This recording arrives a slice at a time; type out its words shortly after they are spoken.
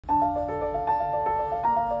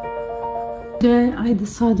Today I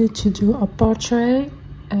decided to do a portrait,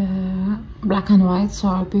 black and white, so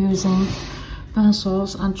I'll be using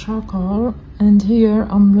pencils and charcoal, and here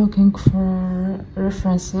I'm looking for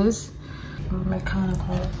references.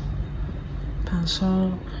 Mechanical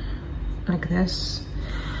pencil like this,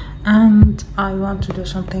 and I want to do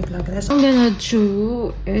something like this. What I'm gonna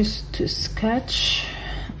do is to sketch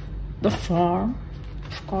the form,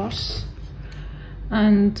 of course,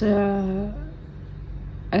 and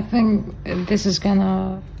I think this is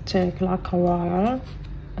gonna take like a while,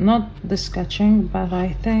 not the sketching, but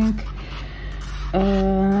I think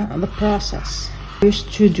the process. I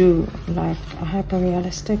used to do like a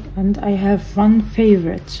hyperrealistic, and I have one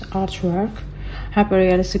favorite artwork,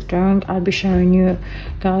 hyperrealistic drawing. I'll be showing you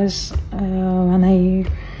guys when I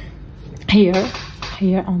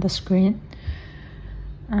here on the screen.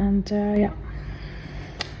 And yeah,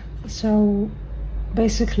 so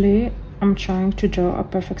basically I'm trying to draw a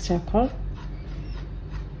perfect circle,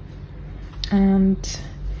 and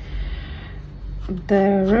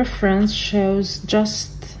the reference shows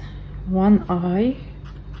just one eye,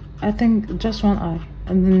 I think just one eye,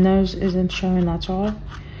 and the nose isn't showing at all,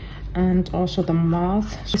 and also the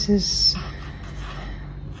mouth. This is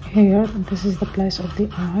here, this is the place of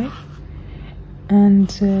the eye,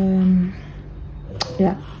 and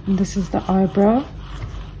yeah, this is the eyebrow,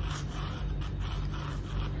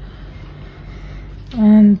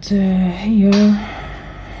 and here,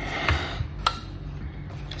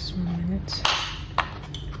 just 1 minute,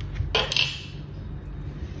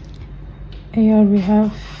 here we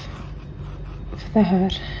have the hair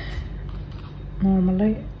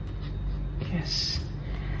normally. Yes,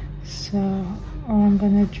 so all I'm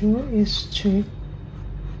gonna do is to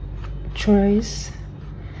trace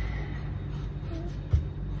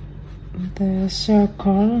the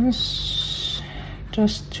circles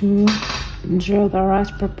just to draw the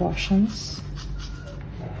right proportions,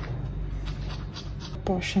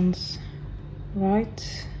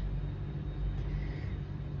 right,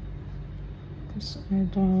 because I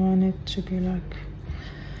don't want it to be like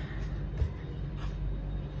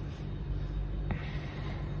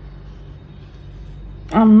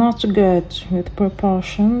I'm not good with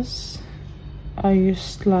proportions. I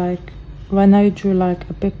used like when I do like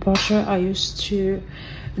a big portrait, I used to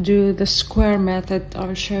do the square method.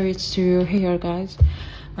 I'll show it to you here, guys,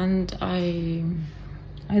 and I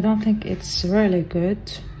don't think it's really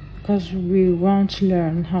good, because we won't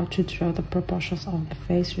learn how to draw the proportions of the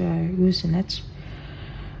face we are using it.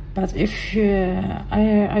 But if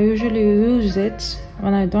I usually use it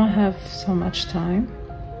when I don't have so much time.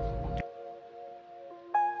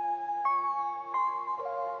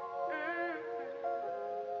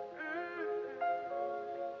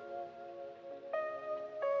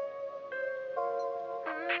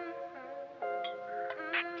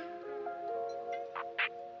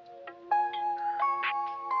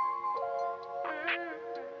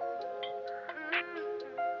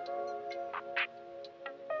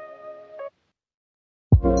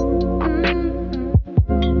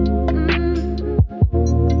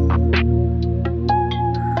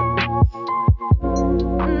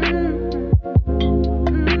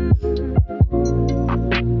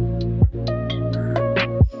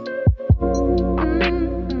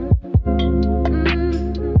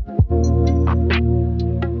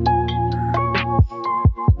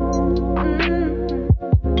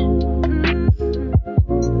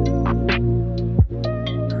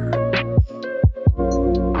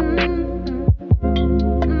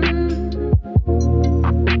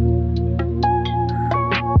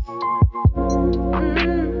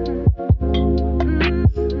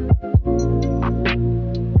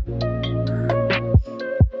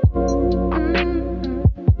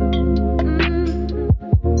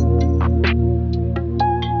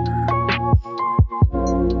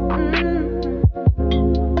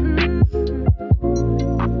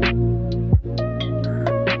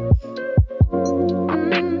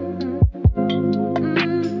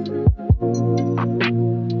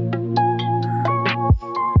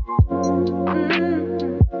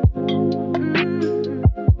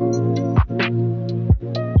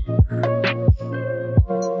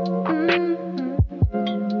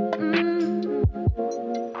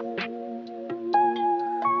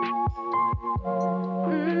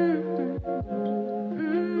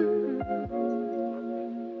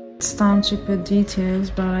 It's time to put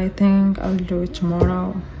details, but I think I'll do it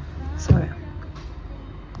tomorrow. So yeah.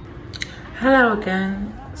 Hello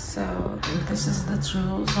again. So this is the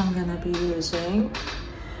tools I'm gonna be using.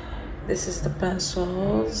 This is the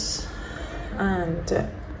pencils and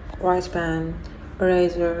white pen,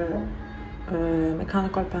 eraser,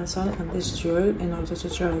 mechanical pencil and this tool in order to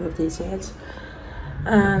draw the details.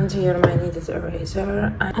 And here my kneaded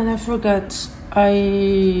eraser. And I forgot,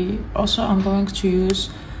 I also am going to use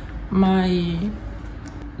my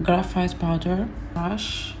graphite powder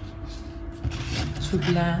brush to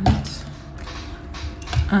blend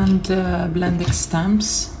and blending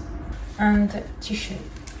stamps and tissue.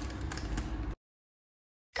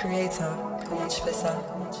 Creator, comment tu fais ça?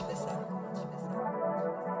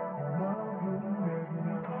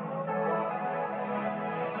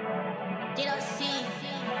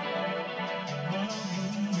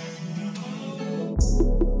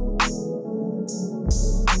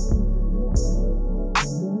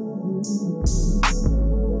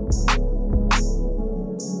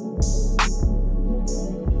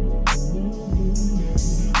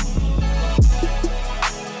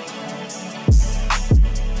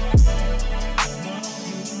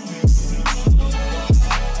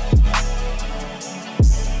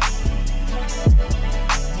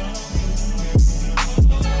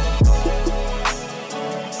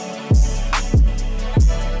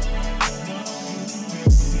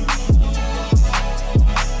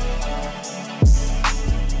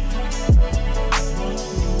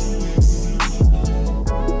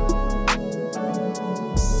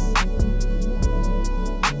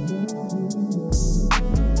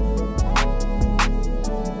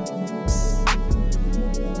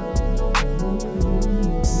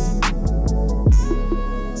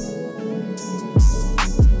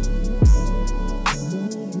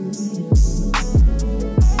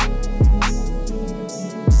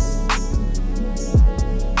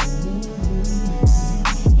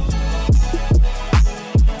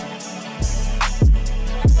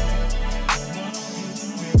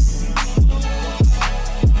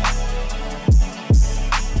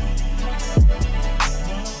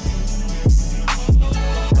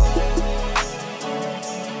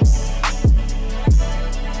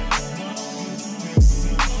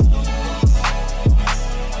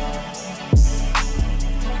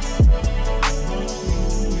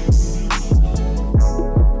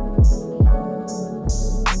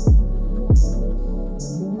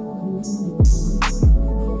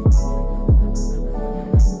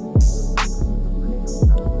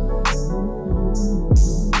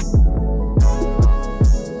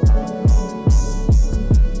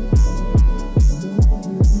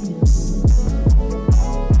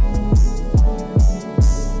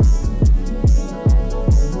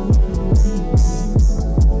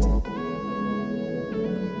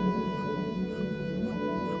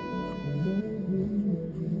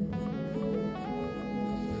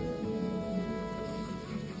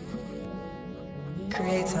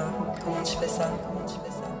 Creator, comment tu fais ça?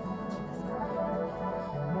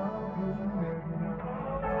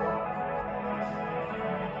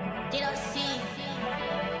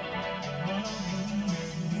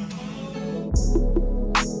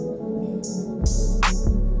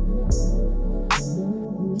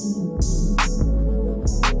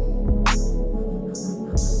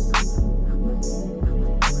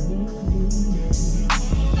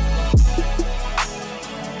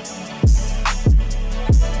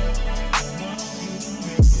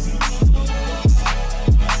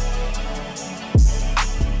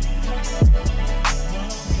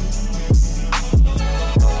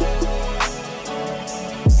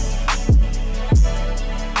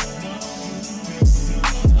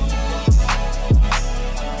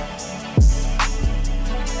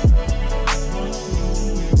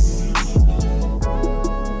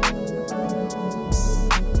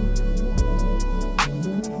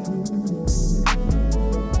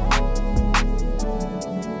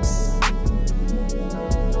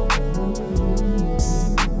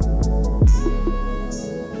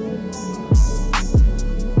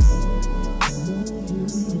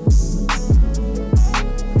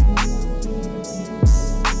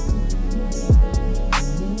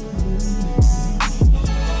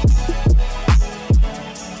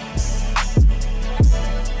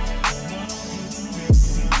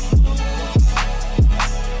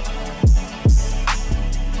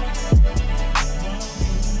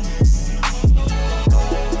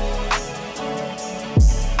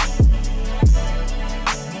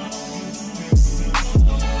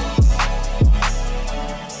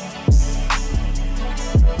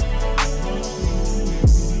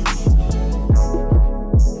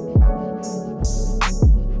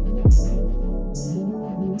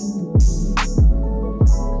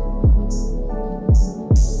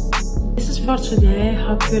 For today.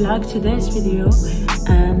 Hope you liked today's video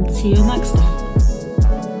and see you next time.